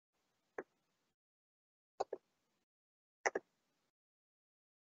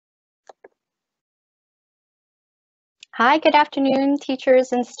Hi, good afternoon,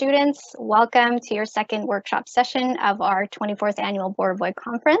 teachers and students. Welcome to your second workshop session of our 24th Annual Board Void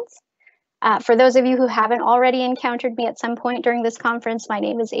Conference. For those of you who haven't already encountered me at some point during this conference, my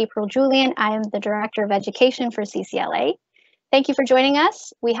name is April Julian. I am the Director of Education for CCLA. Thank you for joining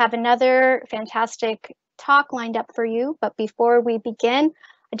us. We have another fantastic talk lined up for you, but before we begin,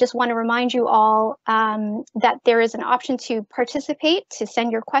 I just want to remind you all that there is an option to participate, to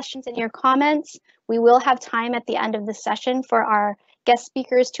send your questions and your comments. We will have time at the end of the session for our guest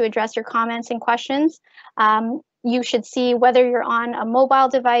speakers to address your comments and questions. You should see, whether you're on a mobile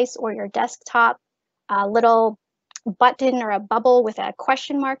device or your desktop, a little button or a bubble with a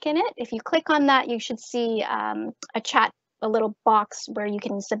question mark in it. If you click on that, you should see a little box where you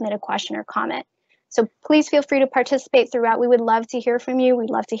can submit a question or comment. So please feel free to participate throughout. We would love to hear from you. We'd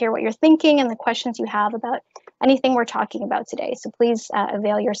love to hear what you're thinking and the questions you have about anything we're talking about today. So please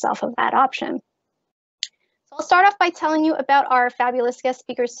avail yourself of that option. So I'll start off by telling you about our fabulous guest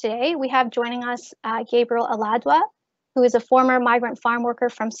speakers today. We have joining us Gabriel Allahdua, who is a former migrant farm worker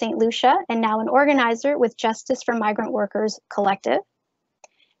from St Lucia and now an organizer with Justice for Migrant Workers Collective.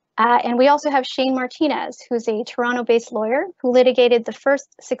 And we also have Shane Martínez, who's a Toronto-based lawyer who litigated the first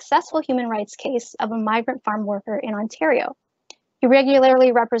successful human rights case of a migrant farm worker in Ontario. He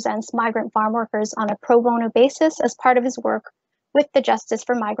regularly represents migrant farm workers on a pro bono basis as part of his work with the Justice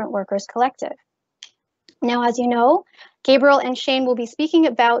for Migrant Workers Collective. Now, as you know, Gabriel and Shane will be speaking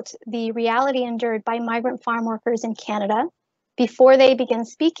about the reality endured by migrant farm workers in Canada. Before they begin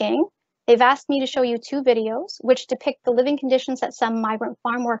speaking, they've asked me to show you two videos which depict the living conditions that some migrant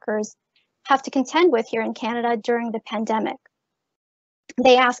farm workers have to contend with here in Canada during the pandemic.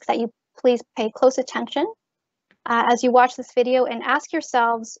 They ask that you please pay close attention as you watch this video and ask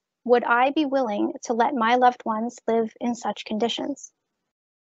yourselves, would I be willing to let my loved ones live in such conditions?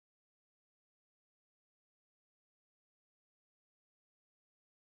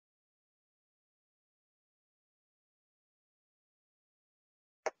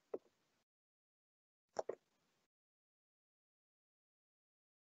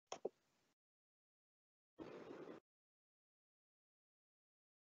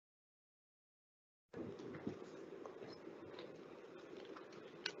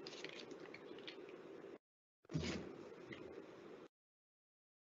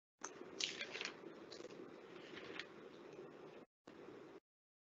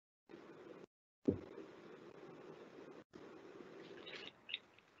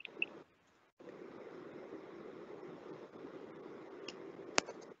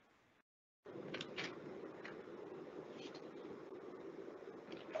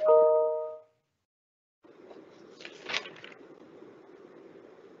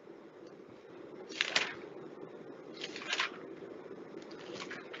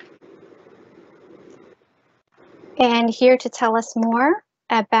 And here to tell us more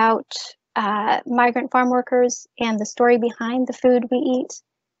about migrant farm workers and the story behind the food we eat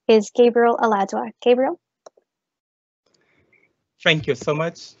is Gabriel Allahdua. Gabriel? Thank you so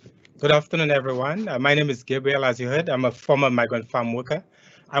much. Good afternoon, everyone. My name is Gabriel, as you heard. I'm a former migrant farm worker.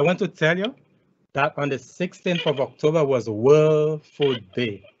 I want to tell you that on the 16th of October was World Food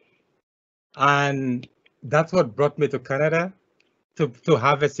Day. And that's what brought me to Canada to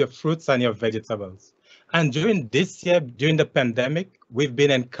harvest your fruits and your vegetables. And during this year, during the pandemic, we've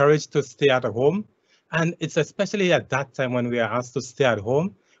been encouraged to stay at home. And it's especially at that time when we are asked to stay at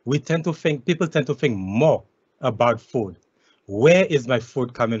home, people tend to think more about food. Where is my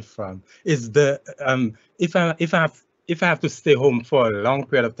food coming from? Is the if I have to stay home for a long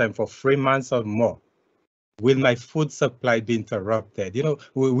period of time, for 3 months or more, will my food supply be interrupted? You know,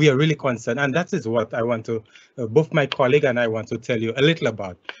 we are really concerned, and that is what I want to, both my colleague and I want to tell you a little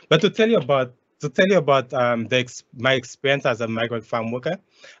about. But to tell you about my experience as a migrant farm worker,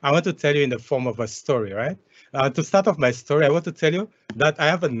 I want to tell you in the form of a story, right? To start off my story, I want to tell you that I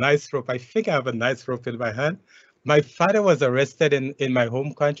have a nice rope. I think I have a nice rope in my hand. My father was arrested in my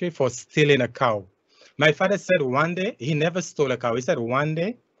home country for stealing a cow. My father said one day, he never stole a cow. He said one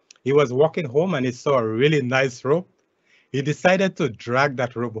day he was walking home and he saw a really nice rope. He decided to drag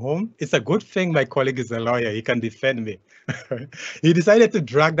that rope home. It's a good thing my colleague is a lawyer. He can defend me. He decided to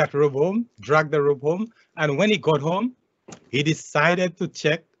drag the rope home. And when he got home, he decided to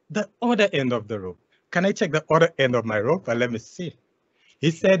check the other end of the rope. Can I check the other end of my rope? And let me see.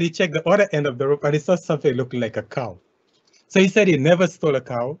 He said he checked the other end of the rope and he saw something looking like a cow. So he said he never stole a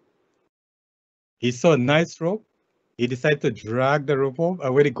cow. He saw a nice rope. He decided to drag the rope home.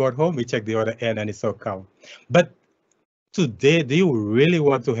 And when he got home, he checked the other end and he saw a cow. But today, do you really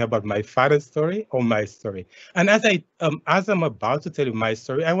want to hear about my father's story or my story? And as I'm about to tell you my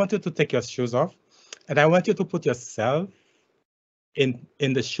story, I want you to take your shoes off And I want you to put yourself in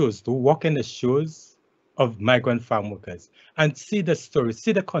the shoes, to walk in the shoes of migrant farm workers and see the story,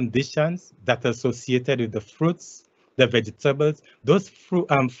 see the conditions that are associated with the fruits, the vegetables, those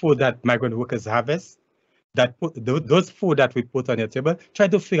food that migrant workers harvest, those food that we put on your table. Try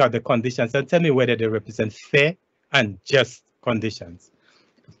to figure out the conditions and tell me whether they represent fair and just conditions.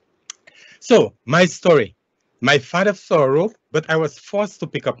 So my story, my father saw a rope, but I was forced to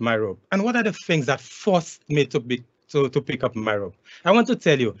pick up my rope. And what are the things that forced me to pick up my rope? I want to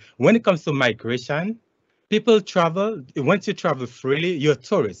tell you, when it comes to migration, people travel. Once you travel freely, you're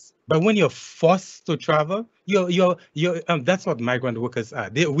tourists. But when you're forced to travel, that's what migrant workers are.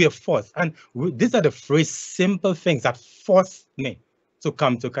 We are forced. And these are the three simple things that forced me to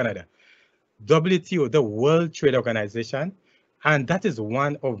come to Canada. WTO, the World Trade Organization, and that is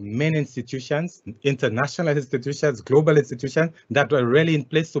one of many institutions, international institutions, global institutions that were really in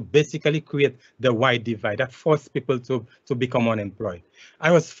place to basically create the wide divide that forced people to become unemployed.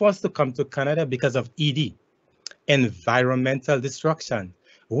 I was forced to come to Canada because of ED, environmental destruction.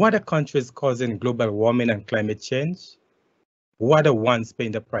 Who are the countries causing global warming and climate change? Who are the ones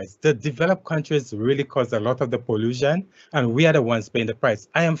paying the price? The developed countries really cause a lot of the pollution, and we are the ones paying the price.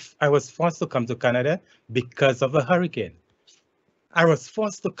 I was forced to come to Canada because of a hurricane. I was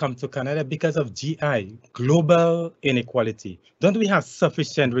forced to come to Canada because of GI, global inequality. Don't we have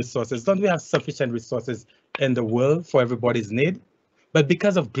sufficient resources? Don't we have sufficient resources in the world for everybody's need? But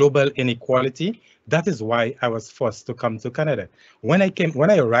because of global inequality, that is why I was forced to come to Canada. When I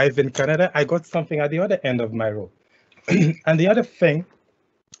arrived in Canada, I got something at the other end of my rope. And the other thing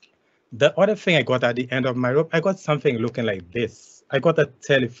I got at the end of my rope, I got something looking like this. I got a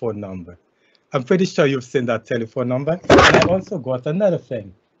telephone number. I'm pretty sure you've seen that telephone number. And I also got another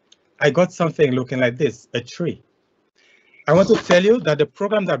thing. I got something looking like this, a tree. I want to tell you that the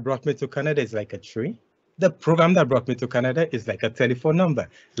program that brought me to Canada is like a tree. The program that brought me to Canada is like a telephone number.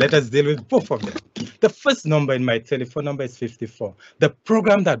 Let us deal with both of them. The first number in my telephone number is 54. The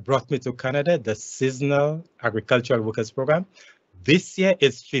program that brought me to Canada, the Seasonal Agricultural Workers Program, this year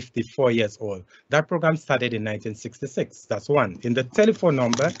is 54 years old. That program started in 1966. That's one. In the telephone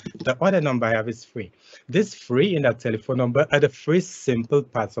number, the other number I have is free. This free in that telephone number are the three simple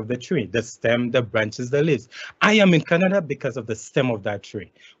parts of the tree: the stem, the branches, the leaves. I am in Canada because of the stem of that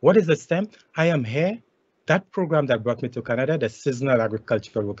tree. What is the stem? I am here. That program that brought me to Canada, the Seasonal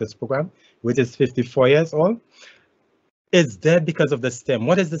Agricultural Workers Program, which is 54 years old, is there because of the stem.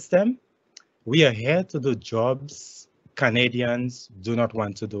 What is the stem? We are here to do jobs Canadians do not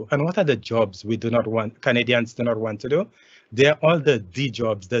want to do. And what are the jobs Canadians do not want to do? They're all the D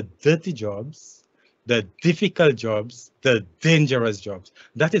jobs, the dirty jobs, the difficult jobs, the dangerous jobs.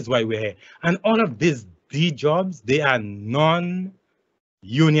 That is why we're here. And all of these D jobs, they are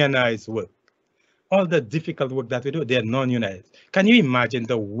non-unionized work. All the difficult work that we do, they're non-unionized. Can you imagine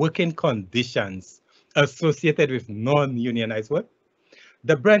the working conditions associated with non-unionized work?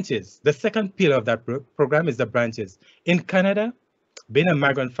 The branches, the second pillar of that program is the branches. In Canada, being a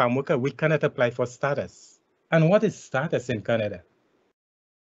migrant farm worker, we cannot apply for status. And what is status in Canada?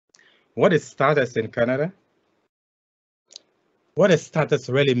 What is status in Canada? What does status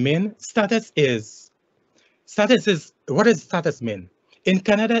really mean? What does status mean? In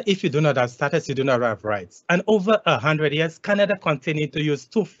Canada, if you do not have status, you do not have rights. And over 100 years, Canada continued to use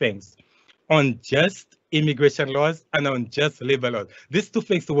two things: unjust immigration laws and unjust labor laws. These two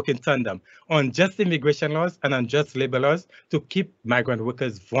things to work in tandem: unjust immigration laws and unjust labor laws, to keep migrant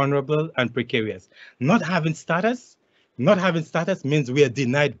workers vulnerable and precarious. Not having status means we are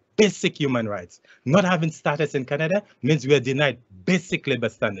denied basic human rights. Not having status in Canada means we are denied basic labor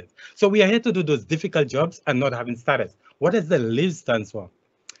standards. So we are here to do those difficult jobs and not having status. What does the LIV stands for?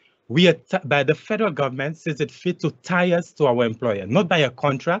 We are by the federal government sees it fit to tie us to our employer, not by a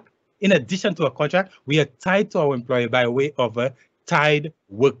contract. In addition to a contract, we are tied to our employer by way of a tied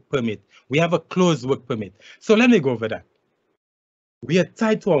work permit. We have a closed work permit. So let me go over that. We are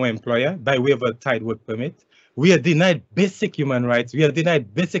tied to our employer by way of a tied work permit. We are denied basic human rights. We are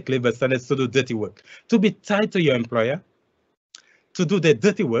denied basic labor standards to do dirty work. To be tied to your employer, to do the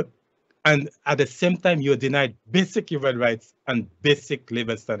dirty work, and at the same time, you're denied basic human rights and basic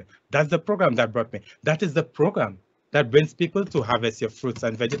labor standards. That's the program that brought me. That is the program that brings people to harvest your fruits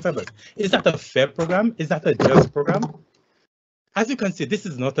and vegetables. Is that a fair program? Is that a just program? As you can see, this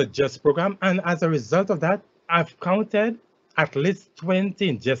is not a just program. And as a result of that, I've counted at least 20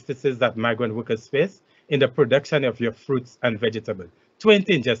 injustices that migrant workers face in the production of your fruits and vegetables.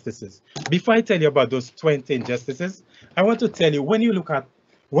 20 injustices. Before I tell you about those 20 injustices, I want to tell you, when you look at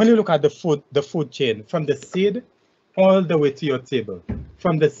the food chain, from the seed all the way to your table.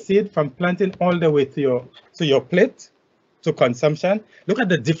 From the seed, from planting all the way to your plate, to consumption. Look at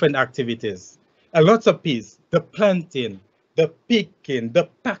the different activities. A lot of P's, the planting, the picking, the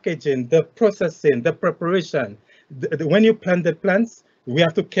packaging, the processing, the preparation. When you plant the plants, we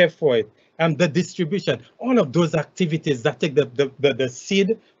have to care for it. And the distribution, all of those activities that take the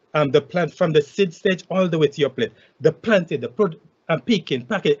seed, the plant from the seed stage all the way to your plate. The planting, the picking,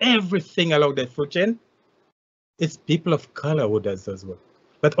 packing, everything along that food chain. It's people of color who does as well.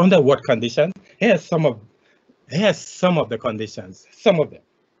 But under what conditions? Here's some of the conditions, some of them.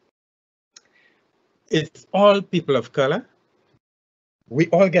 It's all people of color. We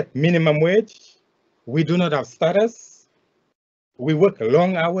all get minimum wage. We do not have status. We work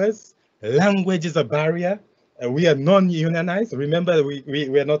long hours. Language is a barrier. We are non-unionized. Remember,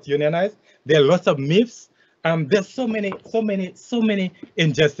 we are not unionized. There are lots of myths. There's so many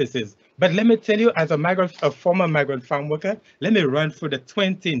injustices. But let me tell you, as a former migrant farm worker, let me run through the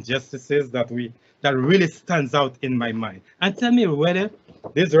 20 injustices that really stands out in my mind. And tell me whether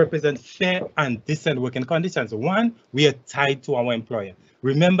these represent fair and decent working conditions. One, we are tied to our employer.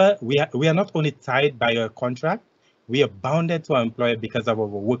 Remember, we are not only tied by a contract, we are bounded to our employer because of our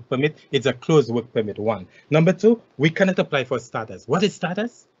work permit. It's a closed work permit, one. Number two, we cannot apply for status. What is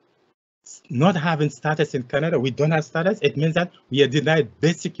status? Not having status in Canada, we don't have status. It means that we are denied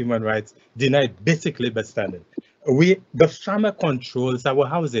basic human rights, denied basic labor standards. The farmer controls our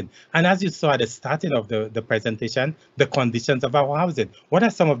housing. And as you saw at the starting of the presentation, the conditions of our housing. What are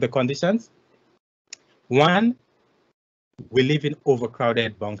some of the conditions? One, we live in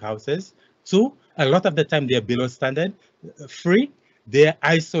overcrowded bunkhouses. Two, a lot of the time they're below standard. Three, they're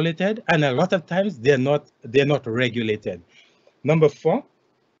isolated, and a lot of times they're not regulated. Number four,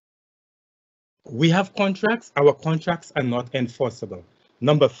 we have contracts. Our contracts are not enforceable.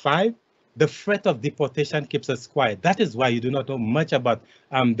 Number five, the threat of deportation keeps us quiet. That is why you do not know much about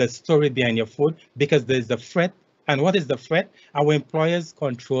the story behind your food, because there is a threat. And what is the threat? Our employers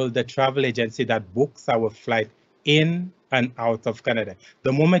control the travel agency that books our flight in and out of Canada.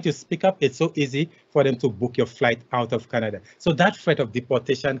 The moment you speak up, it's so easy for them to book your flight out of Canada. So that threat of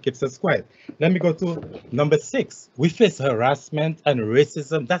deportation keeps us quiet. Let me go to number 6. We face harassment and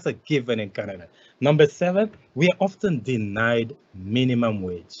racism. That's a given in Canada. Number 7, we are often denied minimum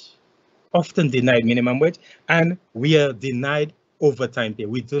wage. Often denied minimum wage, and we are denied overtime pay.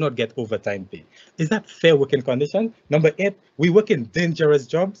 We do not get overtime pay. Is that fair working condition? Number 8, we work in dangerous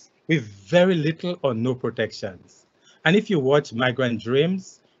jobs with very little or no protections. And if you watch Migrant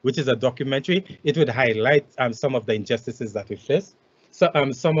Dreams, which is a documentary, it would highlight some of the injustices that we face. So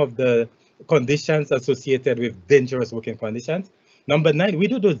some of the conditions associated with dangerous working conditions. Number 9, we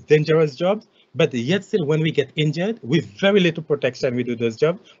do those dangerous jobs, but yet still when we get injured, with very little protection, we do those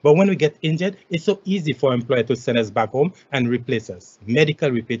jobs. But when we get injured, it's so easy for employer to send us back home and replace us. Medical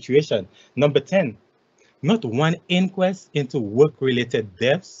repatriation. Number 10, not one inquest into work-related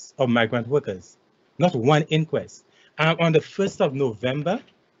deaths of migrant workers. Not one inquest. On the 1st of November,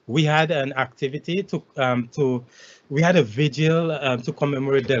 we had an activity we had a vigil to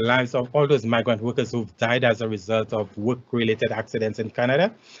commemorate the lives of all those migrant workers who've died as a result of work-related accidents in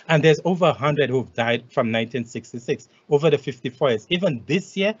Canada. And there's over 100 who've died from 1966, over the 54 years. Even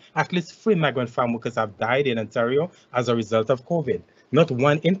this year, at least 3 migrant farm workers have died in Ontario as a result of COVID. Not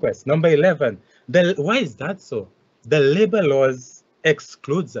one inquest. Number 11, why is that so? The labor laws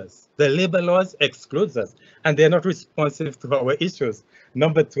excludes us. The labor laws excludes us, and they're not responsive to our issues.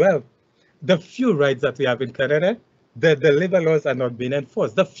 Number 12, the few rights that we have in Canada, the labor laws are not being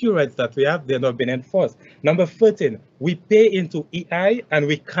enforced. The few rights that we have, they're not being enforced. Number 13, we pay into EI and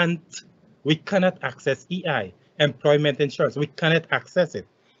we cannot access EI, employment insurance. We cannot access it.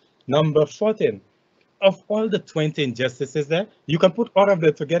 Number 14, of all the 20 injustices there, you can put all of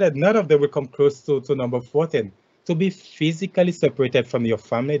them together. None of them will come close to number 14. To be physically separated from your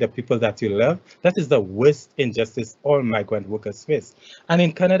family, the people that you love, that is the worst injustice all migrant workers face. And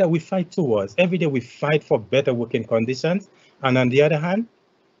in Canada, we fight 2 wars. Every day we fight for better working conditions. And on the other hand,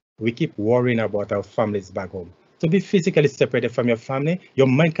 we keep worrying about our families back home. To be physically separated from your family, your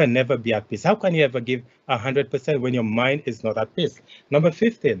mind can never be at peace. How can you ever give 100% when your mind is not at peace? Number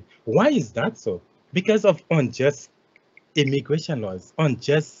 15, why is that so? Because of unjust immigration laws,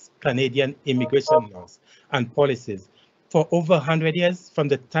 unjust Canadian immigration laws and policies. For over 100 years, from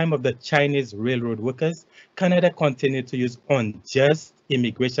the time of the Chinese railroad workers, Canada continued to use unjust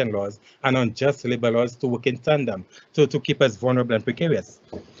immigration laws and unjust labor laws to work in tandem, to keep us vulnerable and precarious.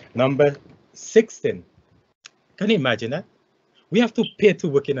 Number 16, can you imagine that? We have to pay to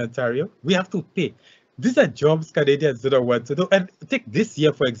work in Ontario. We have to pay. These are jobs Canadians do not want to do. And take this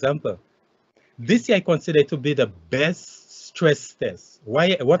year, for example. This year I consider it to be the best stress test.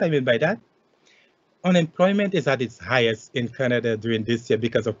 Why? What I mean by that? Unemployment is at its highest in Canada during this year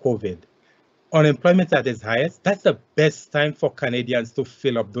because of COVID. Unemployment at its highest. That's the best time for Canadians to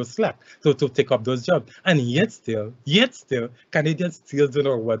fill up those slack, to take up those jobs. And yet still, Canadians still do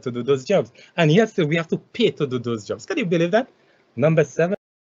not want to do those jobs. And yet still, we have to pay to do those jobs. Can you believe that? Number 7.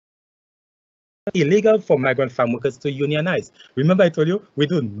 Illegal for migrant farm workers to unionize. Remember I told you we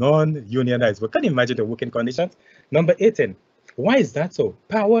do non-unionized work. Can you imagine the working conditions? Number 18. Why is that so?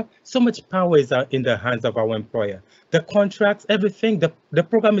 Power, so much power is in the hands of our employer. The contracts, everything, the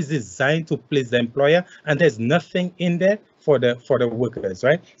program is designed to please the employer, and there's nothing in there for the workers,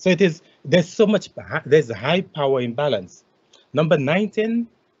 right? So there's a high power imbalance. Number 19,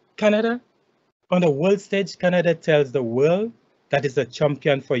 Canada. On the world stage, Canada tells the world that is a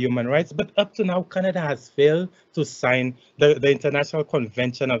champion for human rights, but up to now, Canada has failed to sign the International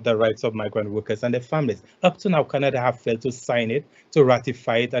Convention of the Rights of Migrant Workers and their families. Up to now, Canada have failed to sign it, to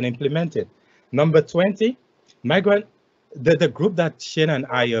ratify it and implement it. Number 20, the group that Shane and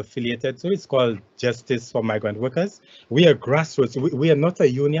I are affiliated to is called Justice for Migrant Workers. We are grassroots, we are not a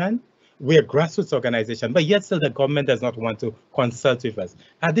union, we are a grassroots organization, but yet still the government does not want to consult with us.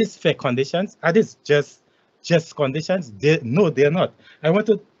 Are these fair conditions? Are these just conditions? No, they're not. I want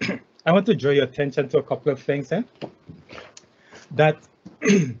to draw your attention to a couple of things. That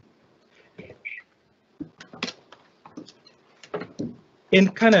in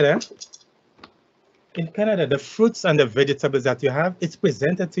Canada, the fruits and the vegetables that you have, it's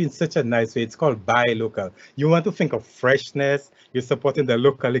presented to you in such a nice way. It's called buy local. You want to think of freshness, you're supporting the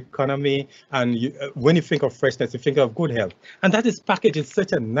local economy, and when you think of freshness, you think of good health. And that is packaged in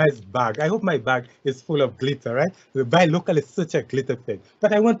such a nice bag. I hope my bag is full of glitter, right? The buy local is such a glitter thing.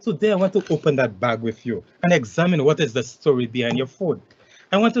 But I want to open that bag with you and examine what is the story behind your food.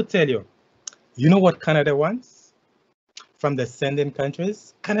 I want to tell you, you know what Canada wants? From the sending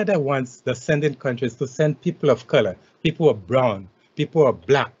countries, Canada wants the sending countries to send people of color, people who are brown, people who are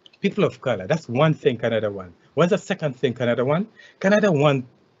black, people of color. That's one thing Canada wants. What's the second thing Canada wants? Canada wants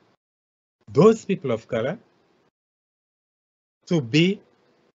those people of color to be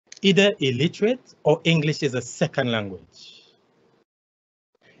either illiterate or English is a second language.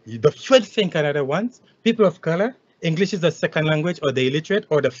 The third thing Canada wants, people of color, English is a second language, or the illiterate,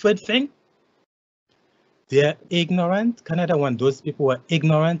 or the third thing, they're ignorant. Canada wants those people who are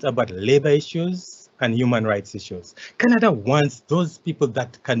ignorant about labor issues and human rights issues. Canada wants those people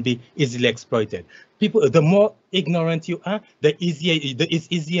that can be easily exploited. People, the more ignorant you are, the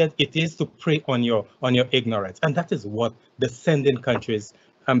easier it is to prey on your ignorance. And that is what the sending countries,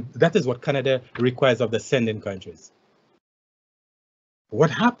 that is what Canada requires of the sending countries. What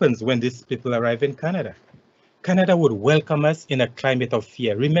happens when these people arrive in Canada? Canada would welcome us in a climate of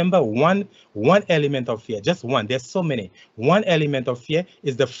fear. Remember, one element of fear, just one, there's so many. One element of fear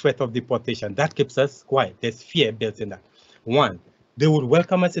is the threat of deportation. That keeps us quiet. There's fear built in that. One, they would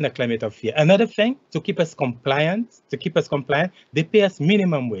welcome us in a climate of fear. Another thing, to keep us compliant, they pay us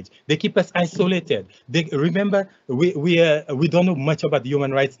minimum wage. They keep us isolated. Remember, we don't know much about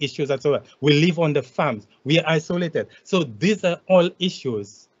human rights issues at all. We live on the farms. We are isolated. So these are all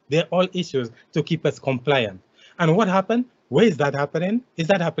issues. They're all issues to keep us compliant. And what happened? Where is that happening? Is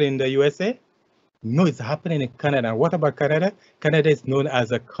that happening in the USA? No, it's happening in Canada. What about Canada? Canada is known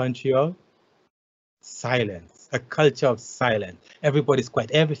as a country of silence, a culture of silence. Everybody's quiet.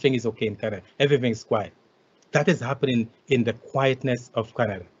 Everything is okay in Canada. Everything's quiet. That is happening in the quietness of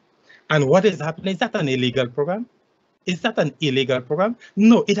Canada. And what is happening? Is that an illegal program? Is that an illegal program?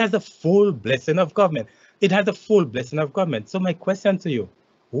 No, it has the full blessing of government. It has the full blessing of government. So my question to you,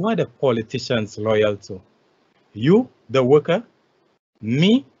 who are the politicians loyal to? You, the worker,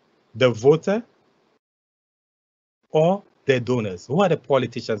 me, the voter, or the donors? Who are the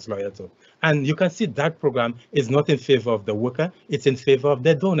politicians loyal to? And you can see that program is not in favor of the worker, it's in favor of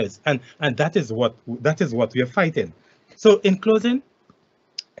the donors. And that is what we are fighting. So in closing,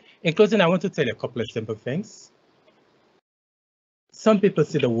 I want to tell you a couple of simple things. Some people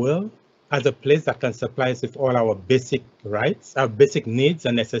see the world as a place that can supply us with all our basic rights, our basic needs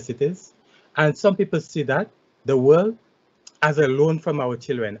and necessities. And some people see that the world as a loan from our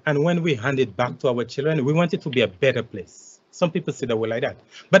children. And when we hand it back to our children, we want it to be a better place. Some people see the world like that.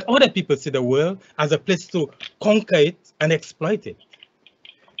 But other people see the world as a place to conquer it and exploit it.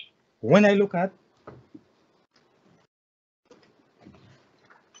 When I look at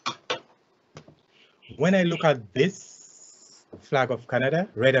this flag of Canada,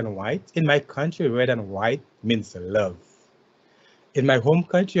 red and white, in my country, red and white means love. In my home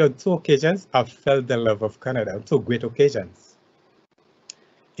country, on 2 occasions, I've felt the love of Canada, on 2 great occasions.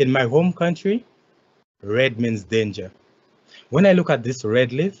 In my home country, red means danger. When I look at this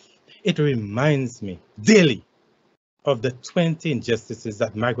red leaf, it reminds me daily of the 20 injustices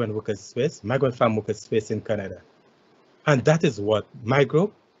that migrant workers face, migrant farm workers face in Canada. And that is what my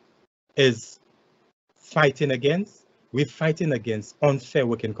group is fighting against. We're fighting against unfair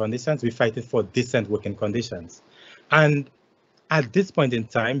working conditions. We're fighting for decent working conditions. And at this point in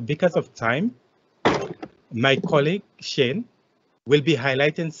time, because of time, my colleague Shane will be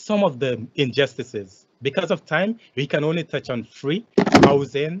highlighting some of the injustices. Because of time, we can only touch on free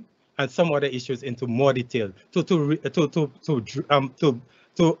housing and some other issues into more detail to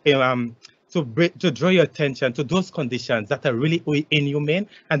draw your attention to those conditions that are really inhumane,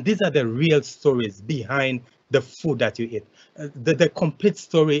 and these are the real stories behind the food that you eat. The complete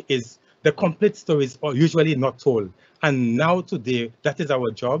story is usually not told. And now today, that is our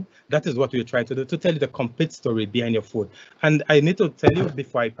job. That is what we're trying to do, to tell you the complete story behind your food. And I need to tell you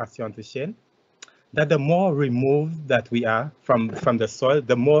before I pass you on to Shane, that the more removed that we are from the soil,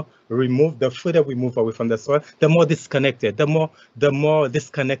 the more removed, the further we move away from the soil, the more disconnected, the more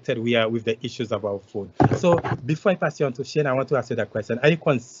disconnected we are with the issues of our food. So before I pass you on to Shane, I want to ask you that question. Are you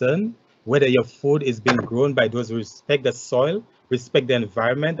concerned whether your food is being grown by those who respect the soil, respect the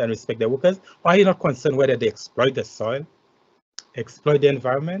environment, and respect the workers? Or are you not concerned whether they exploit the soil, exploit the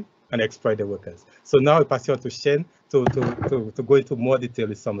environment, and exploit the workers? So now I pass you on to Shane to go into more detail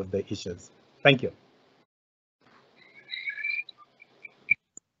with some of the issues. Thank you.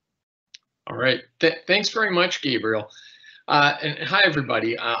 All right. Thanks very much, Gabriel. And hi,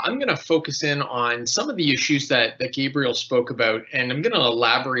 everybody. I'm going to focus in on some of the issues that Gabriel spoke about, and I'm going to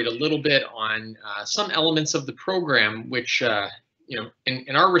elaborate a little bit on some elements of the program, which,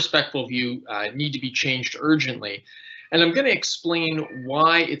 in our respectful view, need to be changed urgently. And I'm going to explain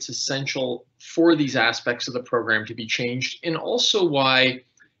why it's essential for these aspects of the program to be changed, and also why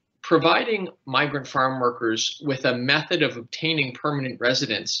providing migrant farm workers with a method of obtaining permanent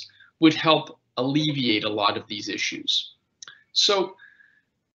residence would help alleviate a lot of these issues. So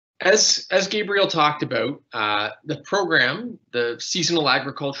as Gabriel talked about, the program, the Seasonal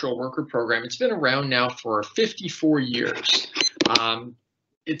Agricultural Worker Program, it's been around now for 54 years.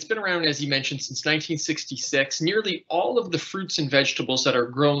 It's been around, as he mentioned, since 1966. Nearly all of the fruits and vegetables that are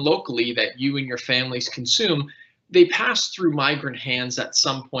grown locally that you and your families consume, they pass through migrant hands at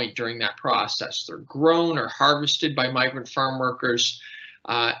some point during that process. They're grown or harvested by migrant farm workers.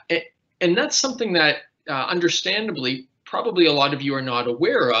 And that's something that, understandably, probably a lot of you are not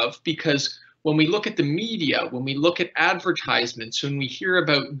aware of, because when we look at the media, when we look at advertisements, when we hear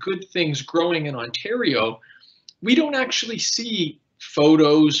about good things growing in Ontario, we don't actually see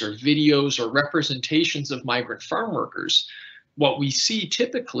photos or videos or representations of migrant farm workers. What we see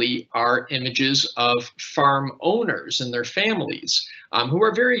typically are images of farm owners and their families, who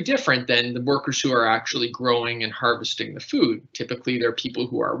are very different than the workers who are actually growing and harvesting the food. Typically, they're people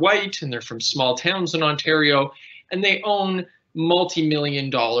who are white and they're from small towns in Ontario, and they own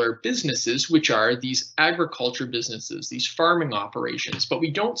multi-million-dollar businesses, which are these agriculture businesses, these farming operations, but we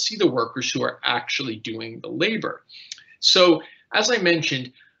don't see the workers who are actually doing the labor. So, as I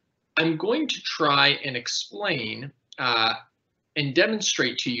mentioned, I'm going to try and explain and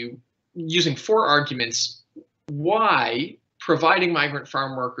demonstrate to you, using 4 arguments, why providing migrant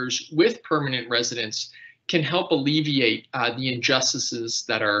farm workers with permanent residence can help alleviate the injustices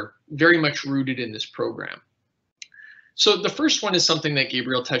that are very much rooted in this program. So the first one is something that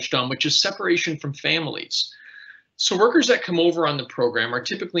Gabriel touched on, which is separation from families. So workers that come over on the program are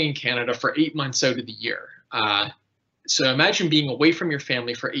typically in Canada for 8 months out of the year. So imagine being away from your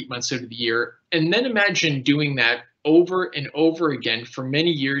family for 8 months out of the year, and then imagine doing that over and over again for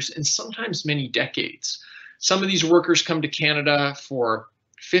many years and sometimes many decades. Some of these workers come to Canada for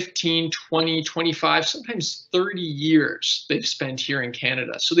 15, 20, 25, sometimes 30 years they've spent here in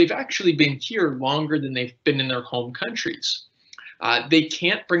Canada. So they've actually been here longer than they've been in their home countries. They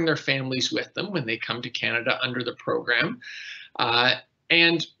can't bring their families with them when they come to Canada under the program.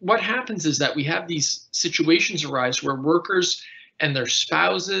 And what happens is that we have these situations arise where workers and their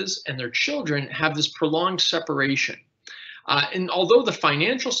spouses and their children have this prolonged separation. And although the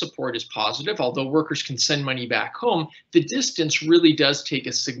financial support is positive, although workers can send money back home, the distance really does take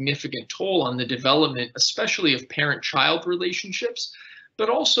a significant toll on the development, especially of parent-child relationships, but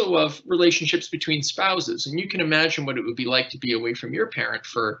also of relationships between spouses. And you can imagine what it would be like to be away from your parent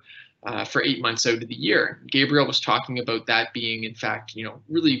for 8 months out of the year. Gabriel was talking about that being, in fact,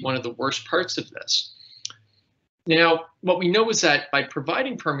 really one of the worst parts of this. Now, what we know is that by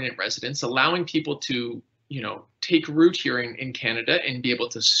providing permanent residence, allowing people to, take root here in Canada and be able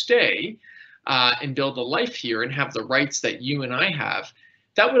to stay and build a life here and have the rights that you and I have,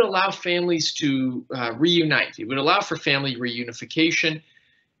 that would allow families to reunite. It would allow for family reunification.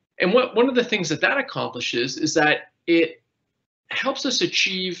 And one of the things that accomplishes is that it helps us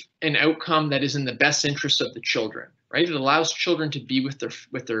achieve an outcome that is in the best interest of the children, right? It allows children to be with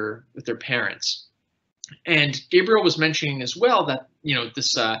their parents. And Gabriel was mentioning as well that, you know,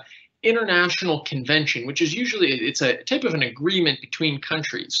 this international convention, which is usually, it's a type of an agreement between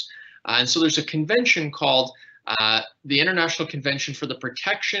countries. And so there's a convention called the International Convention for the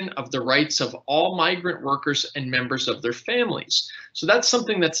Protection of the Rights of All Migrant Workers and Members of Their Families. So that's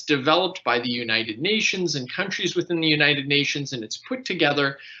something that's developed by the United Nations and countries within the United Nations, and it's put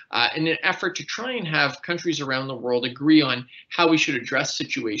together in an effort to try and have countries around the world agree on how we should address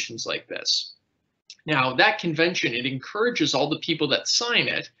situations like this. Now, that convention, it encourages all the people that sign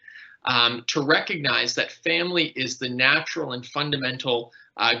it to recognize that family is the natural and fundamental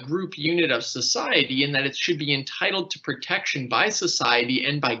group unit of society, and that it should be entitled to protection by society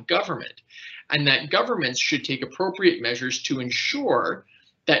and by government, and that governments should take appropriate measures to ensure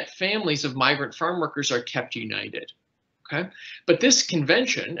that families of migrant farm workers are kept united. Okay, but this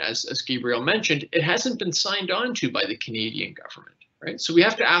convention, as Gabriel mentioned, it hasn't been signed on to by the Canadian government, right? So we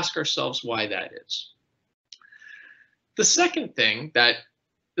have to ask ourselves why that is. The second thing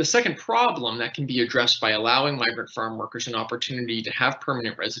the second problem that can be addressed by allowing migrant farm workers an opportunity to have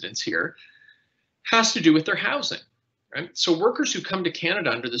permanent residence here has to do with their housing, right? So workers who come to Canada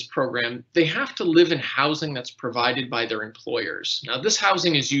under this program, they have to live in housing that's provided by their employers. Now, this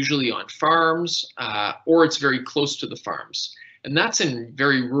housing is usually on farms or it's very close to the farms. And that's in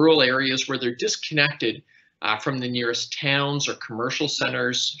very rural areas where they're disconnected from the nearest towns or commercial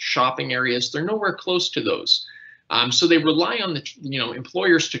centers, shopping areas. They're nowhere close to those. So they rely on the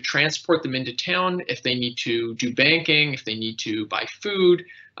employers to transport them into town if they need to do banking, if they need to buy food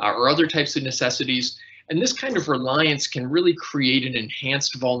or other types of necessities. And this kind of reliance can really create an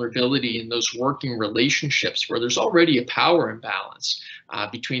enhanced vulnerability in those working relationships where there's already a power imbalance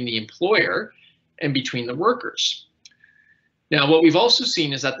between the employer and between the workers. Now, what we've also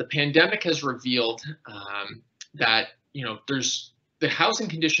seen is that the pandemic has revealed that there's the housing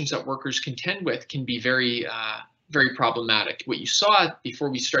conditions that workers contend with can be very problematic. What you saw before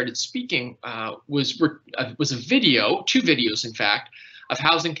we started speaking was a video, two videos in fact, of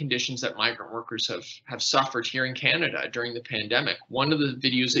housing conditions that migrant workers have suffered here in Canada during the pandemic. One of the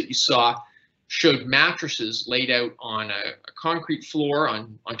videos that you saw showed mattresses laid out on a concrete floor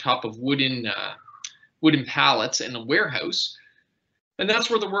on top of wooden pallets in a warehouse, and that's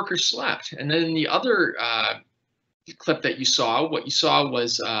where the workers slept. And then the other clip that you saw, what you saw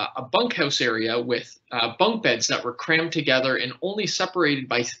was a bunkhouse area with bunk beds that were crammed together and only separated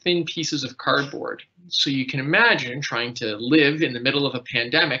by thin pieces of cardboard. So you can imagine trying to live in the middle of a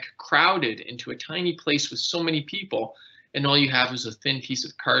pandemic, crowded into a tiny place with so many people, and all you have is a thin piece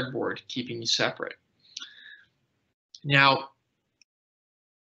of cardboard keeping you separate. Now,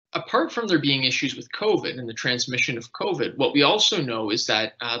 apart from there being issues with COVID and the transmission of COVID, what we also know is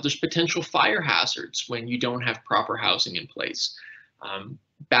that there's potential fire hazards when you don't have proper housing in place.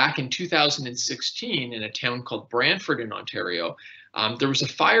 Back in 2016, in a town called Brantford in Ontario, there was a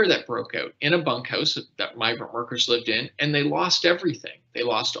fire that broke out in a bunkhouse that migrant workers lived in, and they lost everything. They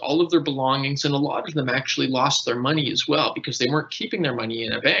lost all of their belongings, and a lot of them actually lost their money as well because they weren't keeping their money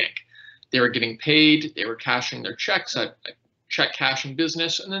in a bank. They were getting paid, they were cashing their checks at check cashing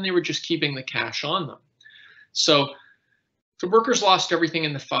business, and then they were just keeping the cash on them. So the workers lost everything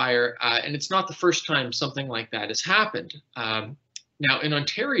in the fire, and it's not the first time something like that has happened. Now in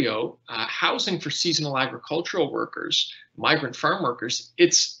Ontario, housing for seasonal agricultural workers, migrant farm workers,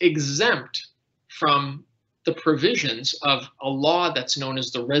 it's exempt from the provisions of a law that's known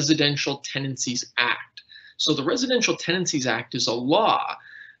as the Residential Tenancies Act. So the Residential Tenancies Act is a law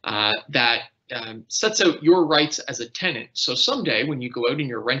that sets out your rights as a tenant. So someday when you go out and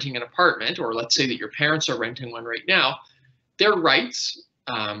you're renting an apartment, or let's say that your parents are renting one right now, their rights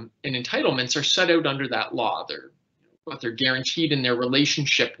and entitlements are set out under that law. What they're guaranteed in their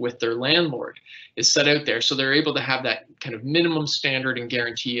relationship with their landlord is set out there. So they're able to have that kind of minimum standard and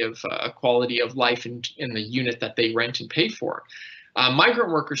guarantee of quality of life in the unit that they rent and pay for.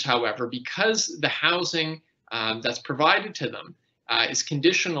 Migrant workers, however, because the housing that's provided to them is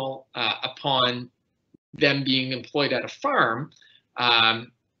conditional upon them being employed at a farm,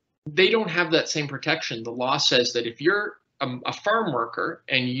 they don't have that same protection. The law says that if you're a farm worker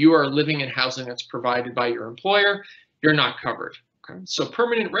and you are living in housing that's provided by your employer, you're not covered. Okay? So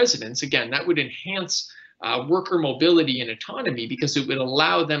permanent residence, again, that would enhance worker mobility and autonomy because it would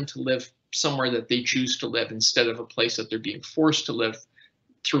allow them to live somewhere that they choose to live instead of a place that they're being forced to live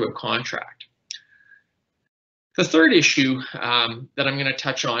through a contract. The third issue that I'm going to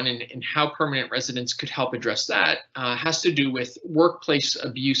touch on and how permanent residents could help address that has to do with workplace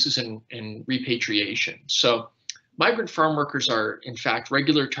abuses and repatriation. So migrant farm workers are, in fact,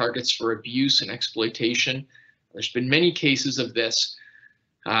 regular targets for abuse and exploitation. There's been many cases of this.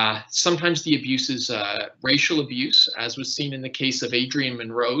 Sometimes the abuse is racial abuse, as was seen in the case of Adrian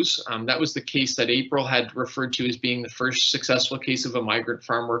Monroe's. That was the case that April had referred to as being the first successful case of a migrant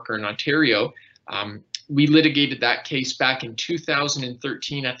farm worker in Ontario. We litigated that case back in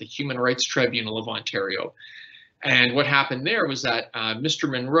 2013 at the Human Rights Tribunal of Ontario. And what happened there was that Mr.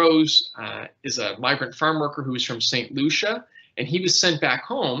 Monroe's is a migrant farm worker who was from St Lucia, and he was sent back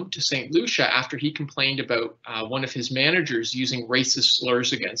home to St Lucia after he complained about one of his managers using racist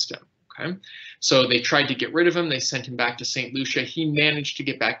slurs against him. Okay, so they tried to get rid of him. They sent him back to St Lucia. He managed to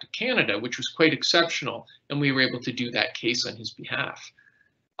get back to Canada, which was quite exceptional, and we were able to do that case on his behalf.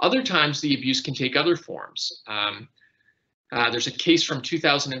 Other times, the abuse can take other forms. There's a case from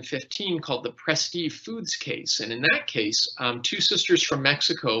 2015 called the Prestige Foods case. And in that case, two sisters from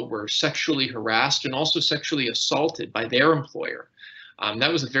Mexico were sexually harassed and also sexually assaulted by their employer.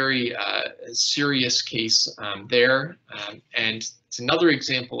 That was a very serious case there. And it's another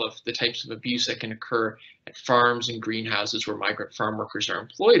example of the types of abuse that can occur at farms and greenhouses where migrant farm workers are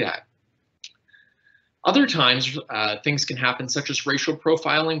employed at. Other times, things can happen, such as racial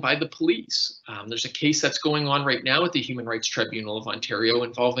profiling by the police. There's a case that's going on right now at the Human Rights Tribunal of Ontario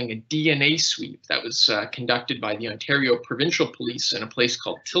involving a DNA sweep that was conducted by the Ontario Provincial Police in a place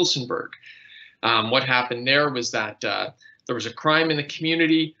called Tillsonburg. What happened there was that there was a crime in the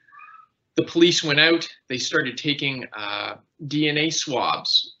community. The police went out, they started taking DNA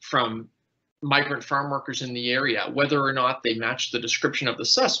swabs from migrant farm workers in the area, whether or not they matched the description of the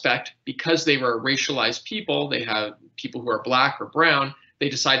suspect. Because they were racialized people, they have people who are black or brown, they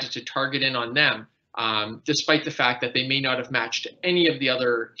decided to target in on them, despite the fact that they may not have matched any of the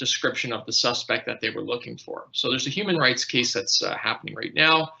other description of the suspect that they were looking for. So there's a human rights case that's happening right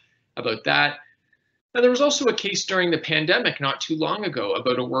now about that. And there was also a case during the pandemic not too long ago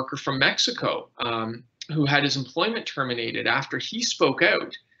about a worker from Mexico who had his employment terminated after he spoke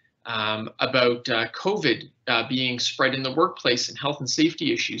out about COVID being spread in the workplace and health and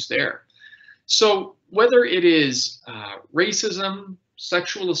safety issues there. So whether it is racism,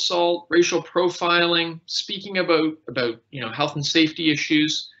 sexual assault, racial profiling, speaking about health and safety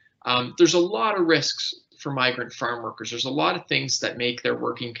issues, there's a lot of risks for migrant farm workers. There's a lot of things that make their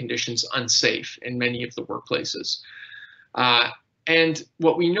working conditions unsafe in many of the workplaces. And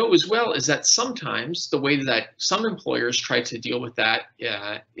what we know as well is that sometimes the way that some employers try to deal with that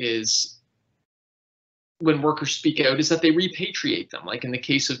is when workers speak out is that they repatriate them. Like in the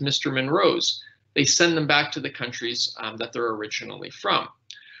case of Mr. Monroe's, they send them back to the countries that they're originally from.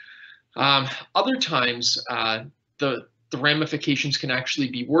 Other times, the ramifications can actually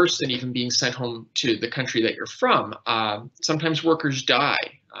be worse than even being sent home to the country that you're from. Sometimes workers die.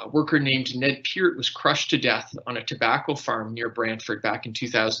 A worker named Ned Peart was crushed to death on a tobacco farm near Brantford back in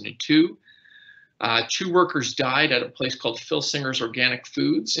 2002. Two workers died at a place called Phil Singer's Organic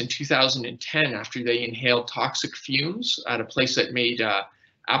Foods in 2010 after they inhaled toxic fumes at a place that made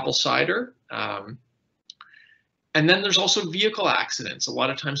apple cider. And then there's also vehicle accidents. A lot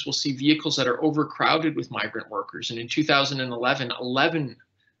of times we'll see vehicles that are overcrowded with migrant workers. And in 2011, 11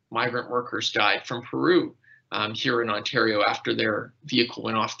 migrant workers died from Peru here in Ontario after their vehicle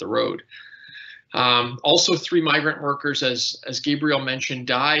went off the road. Also, 3 migrant workers, as Gabriel mentioned,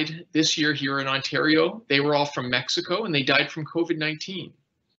 died this year here in Ontario. They were all from Mexico and they died from COVID-19.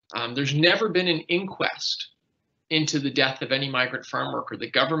 There's never been an inquest into the death of any migrant farm worker.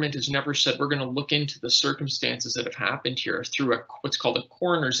 The government has never said, we're going to look into the circumstances that have happened here through what's called a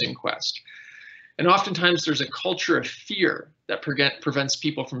coroner's inquest. And oftentimes there's a culture of fear that prevents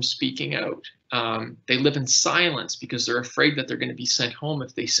people from speaking out. They live in silence because they're afraid that they're going to be sent home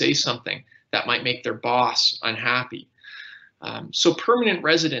if they say something that might make their boss unhappy. So permanent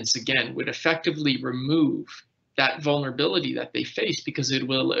residence, again, would effectively remove that vulnerability that they face because it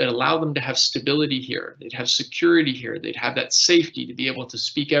will allow them to have stability here. They'd have security here. They'd have that safety to be able to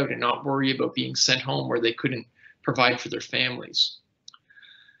speak out and not worry about being sent home where they couldn't provide for their families.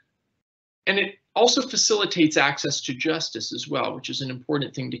 And it also facilitates access to justice as well, which is an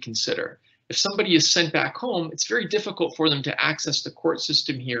important thing to consider. If somebody is sent back home, it's very difficult for them to access the court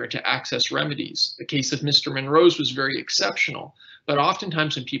system here and to access remedies. The case of Mr. Monroe's was very exceptional, but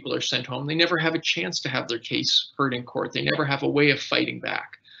oftentimes when people are sent home, they never have a chance to have their case heard in court. They never have a way of fighting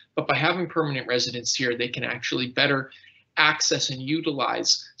back. But by having permanent residence here, they can actually better access and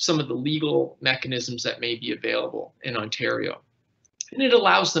utilize some of the legal mechanisms that may be available in Ontario. And it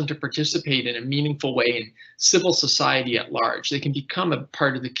allows them to participate in a meaningful way in civil society at large. They can become a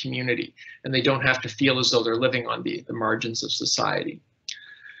part of the community, and they don't have to feel as though they're living on the margins of society.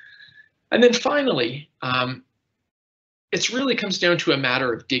 And then finally, it really comes down to a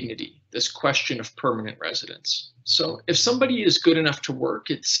matter of dignity, this question of permanent residence. So if somebody is good enough to work,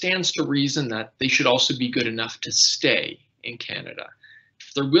 it stands to reason that they should also be good enough to stay in Canada.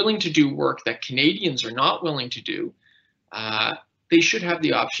 If they're willing to do work that Canadians are not willing to do, they should have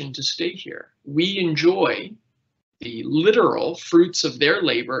the option to stay here. We enjoy the literal fruits of their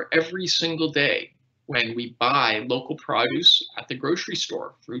labor every single day when we buy local produce at the grocery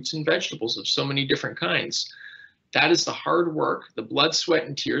store, fruits and vegetables of so many different kinds. That is the hard work, the blood, sweat,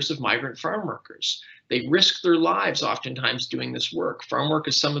 and tears of migrant farm workers. They risk their lives oftentimes doing this work. Farm work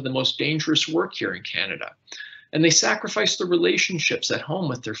is some of the most dangerous work here in Canada. And they sacrifice their relationships at home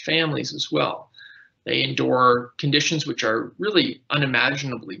with their families as well. They endure conditions which are really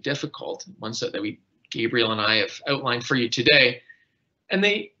unimaginably difficult, ones that Gabriel and I have outlined for you today. And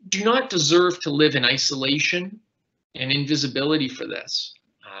they do not deserve to live in isolation and invisibility for this.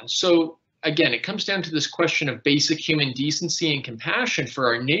 So again, it comes down to this question of basic human decency and compassion for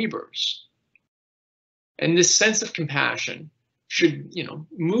our neighbors. And this sense of compassion should,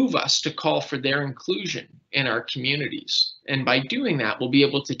 move us to call for their inclusion in our communities. And by doing that, we'll be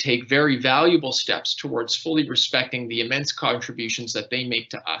able to take very valuable steps towards fully respecting the immense contributions that they make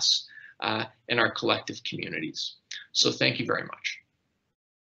to us in our collective communities. So thank you very much.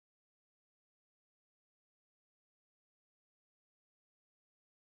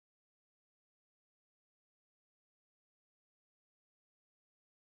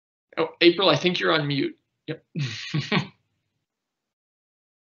 Oh, April, I think you're on mute. Yep.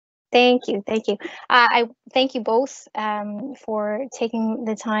 Thank you. I thank you both for taking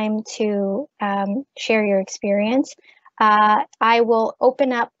the time to share your experience. I will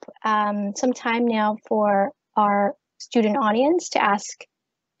open up some time now for our student audience to ask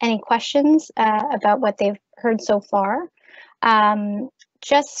any questions about what they've heard so far.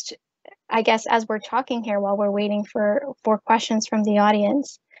 Just, I guess, as we're talking here while we're waiting for questions from the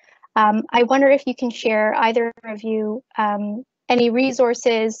audience, I wonder if you can share, either of you, any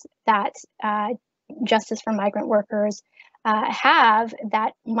resources that Justice for Migrant Workers have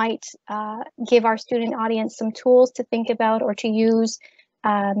that might give our student audience some tools to think about or to use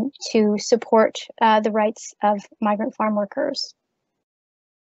to support the rights of migrant farm workers.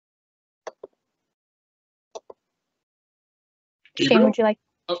 Gabriel? Shane, would you like,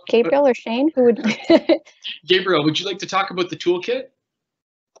 Gabriel or Shane? Who would? Gabriel, would you like to talk about the toolkit?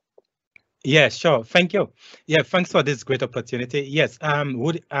 Yeah, sure. Thank you. Yeah, thanks for this great opportunity. Yes.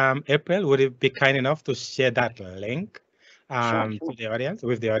 April, would you be kind enough to share that link Sure. to the audience,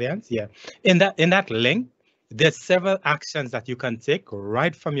 with the audience? Yeah. In that link, there's several actions that you can take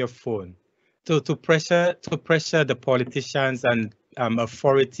right from your phone to pressure the politicians and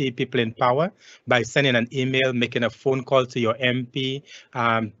authority people in power by sending an email, making a phone call to your MP,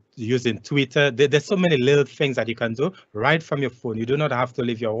 using Twitter. There's so many little things that you can do right from your phone. You do not have to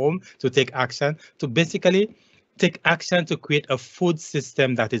leave your home to take action, to basically take action to create a food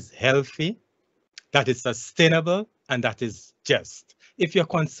system that is healthy, that is sustainable, and that is just. If you're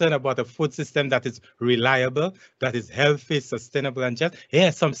concerned about a food system that is reliable, that is healthy, sustainable, and just, here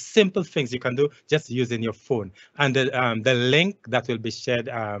are some simple things you can do just using your phone. And the link that will be shared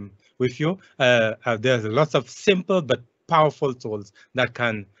with you, there's lots of simple but powerful tools that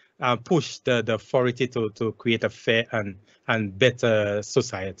can push the authority to create a fair and better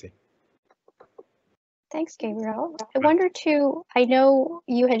society. Thanks, Gabriel. I wonder too, I know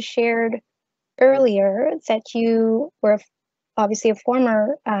you had shared earlier that you were obviously a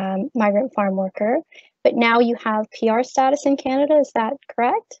former migrant farm worker, but now you have PR status in Canada, is that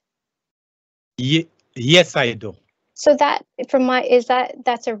correct? Yes, I do. So that,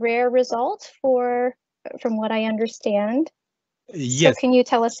 that's a rare result from what I understand? Yes. So can you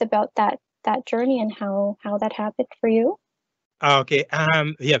tell us about that journey and how that happened for you? Okay.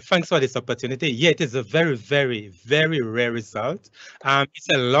 Yeah, thanks for this opportunity. Yeah, it is a very, very, very rare result. It's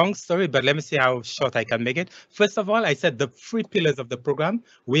a long story, but let me see how short I can make it. First of all, I said the 3 pillars of the program.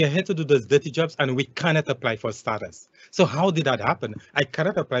 We are here to do those dirty jobs, and we cannot apply for status. So how did that happen? I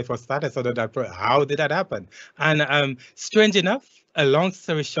cannot apply for status under that program. How did that happen? And strange enough, a long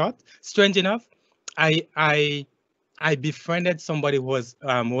story short, strange enough, I befriended somebody who was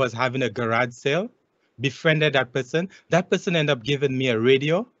having a garage sale. Befriended that person. That person ended up giving me a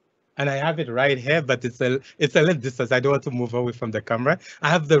radio, and I have it right here, but it's a little distance. I don't want to move away from the camera. I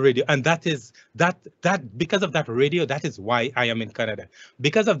have the radio, and that is because of that radio, that is why I am in Canada.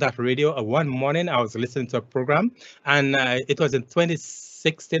 Because of that radio, one morning I was listening to a program, and it was in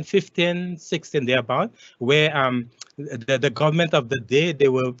 2016, 15, 16 thereabout, where the government of the day, they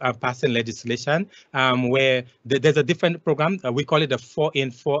were passing legislation where there's a different program. We call it a 4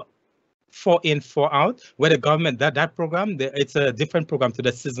 in, 4 out, where the government, that program, it's a different program to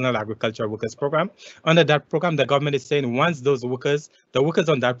the seasonal agricultural workers program. Under that program, the government is saying once those workers, the workers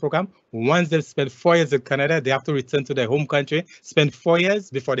on that program, once they've spent 4 years in Canada, they have to return to their home country, spend 4 years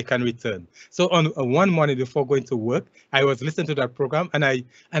before they can return. So on one morning before going to work, I was listening to that program, and I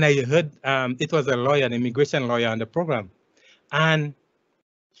heard it was a lawyer, an immigration lawyer on the program. And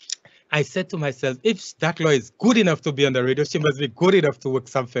I said to myself, if that law is good enough to be on the radio, she must be good enough to work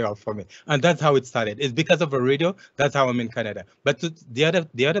something out for me. And that's how it started. It's because of a radio. That's how I'm in Canada. But the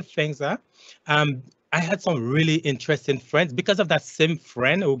other things are, I had some really interesting friends. Because of that same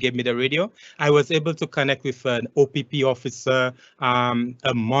friend who gave me the radio, I was able to connect with an OPP officer,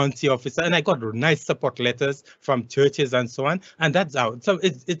 a Monty officer, and I got nice support letters from churches and so on. And that's how. So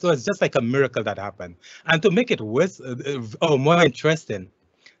it was just like a miracle that happened. And to make it worse, more interesting,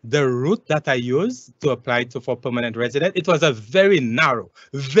 the route that I used to apply for permanent resident, it was a very narrow,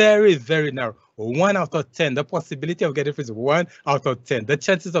 very, very narrow. 1 out of 10. The possibility of getting it is 1 out of 10. The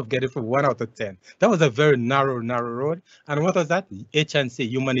chances of getting it for 1 out of 10. That was a very narrow road. And what was that? HNC,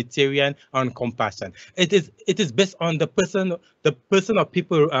 humanitarian and compassion. It is based on the person or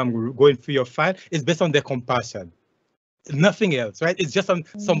people going through your file is based on their compassion. Nothing else, right? It's just on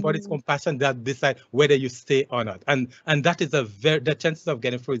somebody's compassion that decide whether you stay or not, and that is the chances of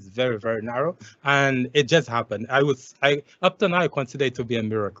getting through is very, very narrow, and it just happened. Up to now I consider it to be a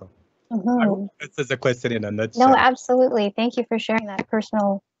miracle. This is a question in a nutshell. No, absolutely. Thank you for sharing that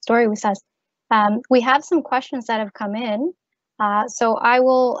personal story with us. We have some questions that have come in, so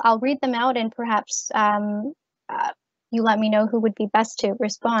I'll read them out, and perhaps you let me know who would be best to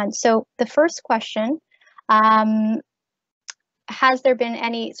respond. So the first question. Has there been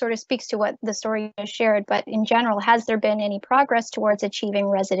any, sort of speaks to what the story has shared, but in general, has there been any progress towards achieving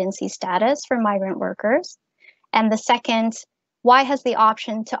residency status for migrant workers? And the second, why has the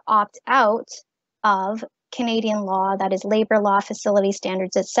option to opt out of Canadian law, that is labor law, facility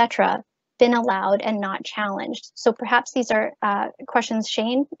standards, etc., been allowed and not challenged? So perhaps these are questions,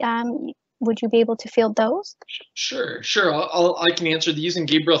 Shane, would you be able to field those? Sure. I can answer these, and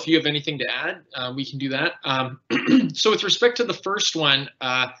Gabriel, if you have anything to add, we can do that. So with respect to the first one,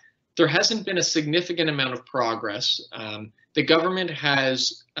 there hasn't been a significant amount of progress. The government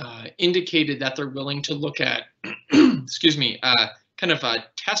has indicated that they're willing to look at, excuse me, kind of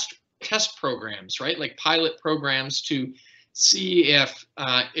test programs, right? Like pilot programs to see if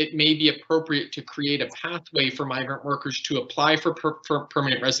it may be appropriate to create a pathway for migrant workers to apply for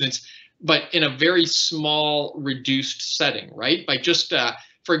permanent residence, but in a very small, reduced setting, right? By just,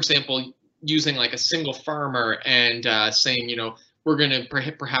 for example, using like a single farmer and saying, you know, we're going to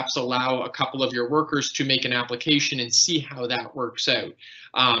perhaps allow a couple of your workers to make an application and see how that works out.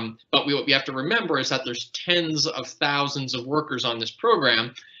 But what we have to remember is that there's tens of thousands of workers on this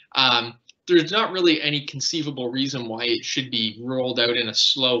program. There's not really any conceivable reason why it should be rolled out in a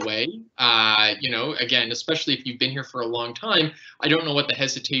slow way. You know, again, especially if you've been here for a long time, I don't know what the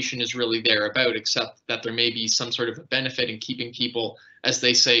hesitation is really there about, except that there may be some sort of a benefit in keeping people, as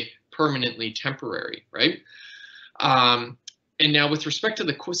they say, permanently temporary, right? And now with respect to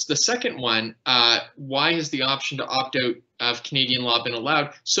the second one, why has the option to opt out of Canadian law been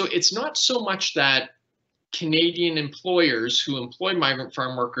allowed? So it's not so much that Canadian employers who employ migrant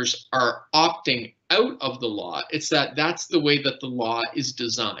farm workers are opting out of the law. It's that that's the way that the law is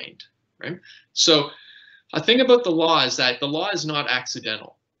designed, right? So a thing about the law is that the law is not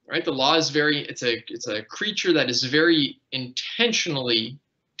accidental, right? The law is it's a creature that is very intentionally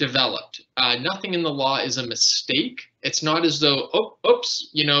developed. Nothing in the law is a mistake. It's not as though, oh, oops,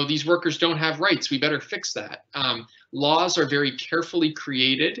 you know, these workers don't have rights, we better fix that. Laws are very carefully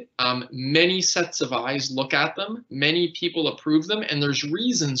created. Many sets of eyes look at them. Many people approve them. And there's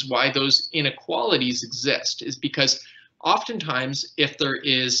reasons why those inequalities exist, is because oftentimes if there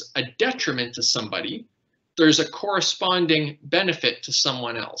is a detriment to somebody, there's a corresponding benefit to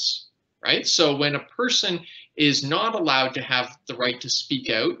someone else, right? So when a person is not allowed to have the right to speak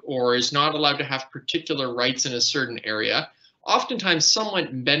out or is not allowed to have particular rights in a certain area, oftentimes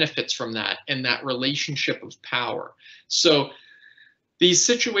someone benefits from that and that relationship of power. So these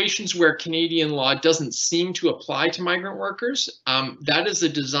situations where Canadian law doesn't seem to apply to migrant workers, that is a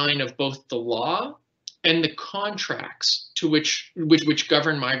design of both the law and the contracts to which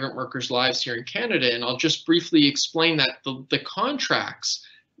govern migrant workers' lives here in Canada. And I'll just briefly explain that the contracts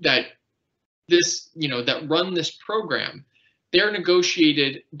that that run this program, they're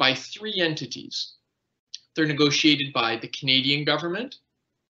negotiated by three entities. They're negotiated by the Canadian government,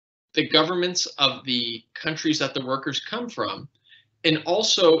 the governments of the countries that the workers come from, and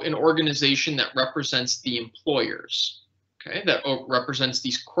also an organization that represents the employers, okay, that represents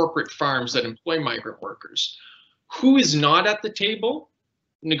these corporate farms that employ migrant workers. Who is not at the table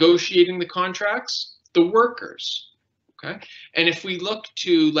negotiating the contracts? The workers. Okay. And if we look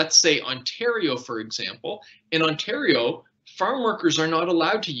to, let's say, Ontario, for example, in Ontario, farm workers are not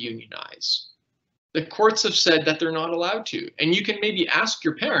allowed to unionize. The courts have said that they're not allowed to. And you can maybe ask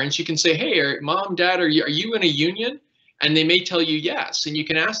your parents, you can say, hey, mom, dad, are you in a union? And they may tell you yes. And you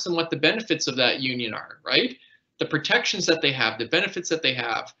can ask them what the benefits of that union are, right? The protections that they have, the benefits that they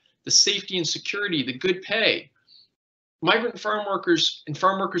have, the safety and security, the good pay. Migrant farm workers and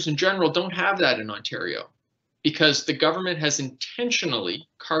farm workers in general don't have that in Ontario, because the government has intentionally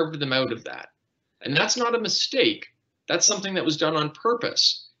carved them out of that. And that's not a mistake. That's something that was done on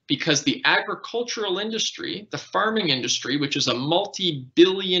purpose, because the agricultural industry, the farming industry, which is a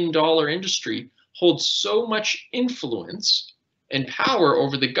multi-billion-dollar industry, holds so much influence and power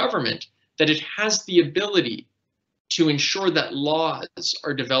over the government that it has the ability to ensure that laws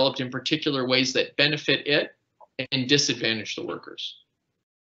are developed in particular ways that benefit it and disadvantage the workers.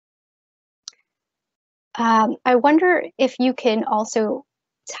 I wonder if you can also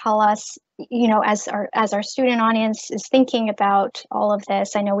tell us, as our student audience is thinking about all of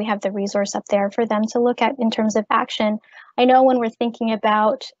this, I know we have the resource up there for them to look at in terms of action. I know when we're thinking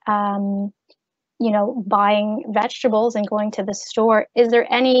about, buying vegetables and going to the store, is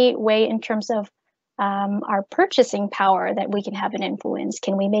there any way in terms of our purchasing power that we can have an influence?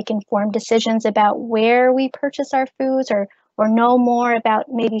 Can we make informed decisions about where we purchase our foods, or know more about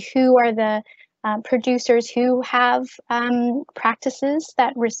maybe who are the producers who have practices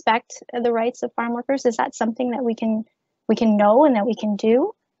that respect the rights of farm workers? Is that something that we can know and that we can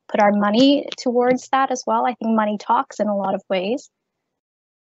do? Put our money towards that as well? I think money talks in a lot of ways.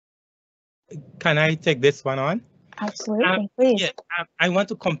 Can I take this one on? Absolutely, please. Yeah, I want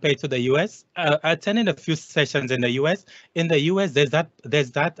to compare to the U.S. I attended a few sessions in the U.S. In the U.S., there's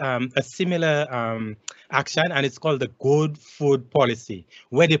that a similar action, and it's called the good food policy,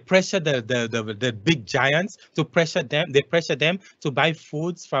 where they pressure the big giants to pressure them. They pressure them to buy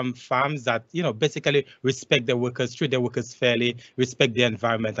foods from farms that basically respect the workers, treat the workers fairly, respect the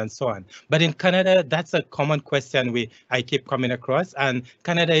environment, and so on. But in Canada, that's a common question I keep coming across, and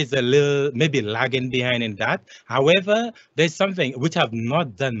Canada is a little maybe lagging behind in that. However, there's something which I've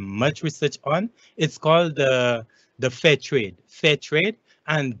not done much research on. It's called the fair trade. Fair trade,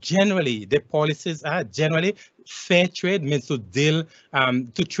 and generally the policies are fair trade means to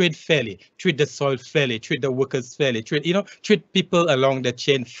trade fairly, treat the soil fairly, treat the workers fairly, treat people along the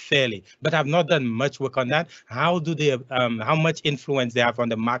chain fairly. But I've not done much work on that. How do they how much influence they have on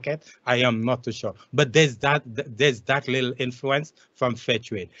the market? I am not too sure. But there's that little influence from fair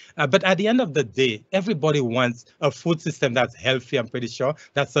trade. But at the end of the day, everybody wants a food system that's healthy, I'm pretty sure,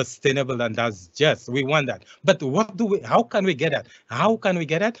 that's sustainable and that's just. We want that. But how can we get that? How can we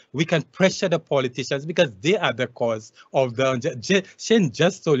get that? We can pressure the politicians, because they are the cause of Shane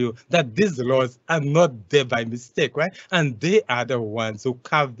just told you that these laws are not there by mistake, right? And they are the ones who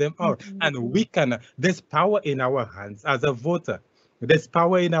carve them out. Mm-hmm. And there's power in our hands as a voter. There's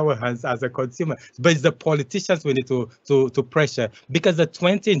power in our hands as a consumer, but it's the politicians we need to pressure, because the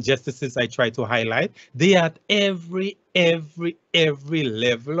 20 injustices I try to highlight, they are at every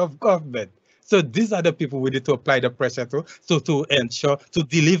level of government. So these are the people we need to apply the pressure to ensure, to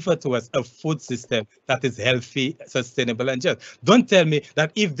deliver to us a food system that is healthy, sustainable, and just. Don't tell me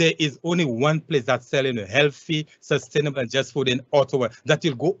that if there is only one place that's selling a healthy, sustainable, and just food in Ottawa, that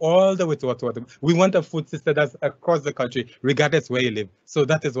you'll go all the way to Ottawa. We want a food system that's across the country, regardless where you live. So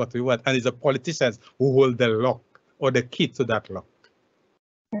that is what we want. And it's the politicians who hold the lock or the key to that lock.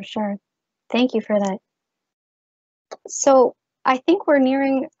 For sure. Thank you for that. So I think we're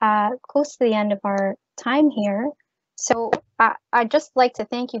nearing close to the end of our time here. So I'd just like to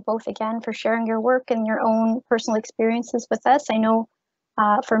thank you both again for sharing your work and your own personal experiences with us. I know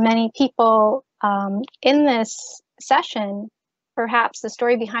for many people in this session, perhaps the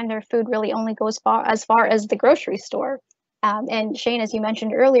story behind their food really only goes as far as the grocery store. And Shane, as you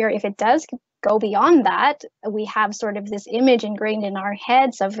mentioned earlier, if it does go beyond that, we have sort of this image ingrained in our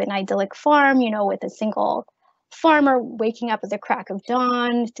heads of an idyllic farm, with a single farmer waking up at the crack of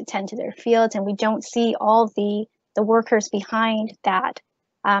dawn to tend to their fields, and we don't see all the workers behind that.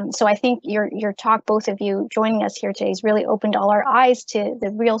 So I think your talk, both of you joining us here today, has really opened all our eyes to the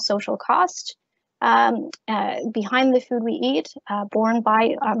real social cost behind the food we eat, borne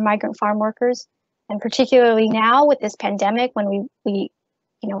by migrant farm workers, and particularly now with this pandemic, when we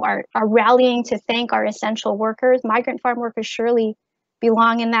are rallying to thank our essential workers. Migrant farm workers surely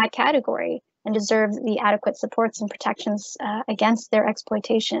belong in that category and deserve the adequate supports and protections against their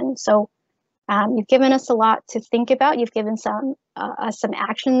exploitation. So you've given us a lot to think about. You've given some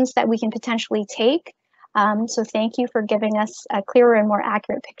actions that we can potentially take. So thank you for giving us a clearer and more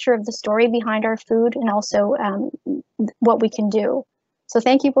accurate picture of the story behind our food, and also what we can do. So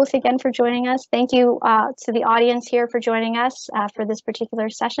thank you both again for joining us. Thank you to the audience here for joining us for this particular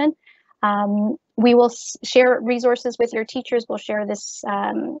session. We will share resources with your teachers. We'll share this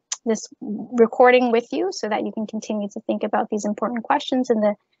recording with you so that you can continue to think about these important questions and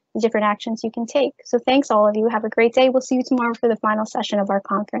the different actions you can take. So thanks all of you. Have a great day. We'll see you tomorrow for the final session of our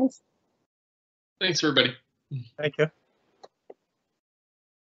conference. Thanks, everybody. Thank you.